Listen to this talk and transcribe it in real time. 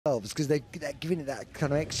because they're giving it that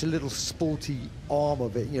kind of extra little sporty arm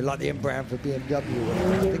of it, you know, like the M brand for BMW or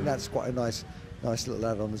whatever. I think that's quite a nice little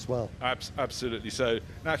add-on as well. Absolutely. So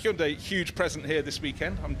now Hyundai, huge present here this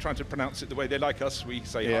weekend. I'm trying to pronounce it the way they like us. We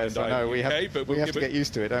say Hyundai, I know. We have to get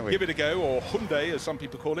used to it, don't we? Give it a go, or Hyundai, as some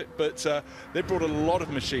people call it. But they brought a lot of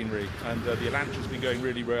machinery, and the Elantra's been going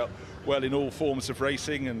really well in all forms of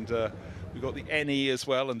racing, and we've got the NE as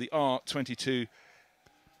well, and the RN22e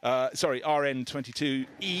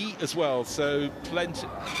as well. So plenty.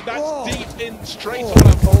 That's deep in straight on.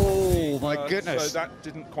 Oh my goodness! So that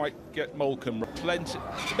didn't quite get Molecombe. Plenty.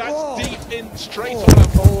 That's deep in straight on.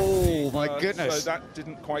 Oh my goodness! So that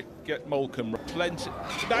didn't quite get Molecombe. Plenty.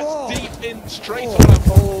 That's deep in straight on.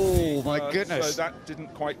 Oh my goodness! So that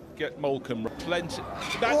didn't quite get Molecombe. Plenty.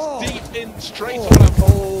 That's deep in straight on.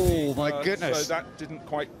 Oh my goodness! So that didn't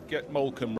quite get Molecombe.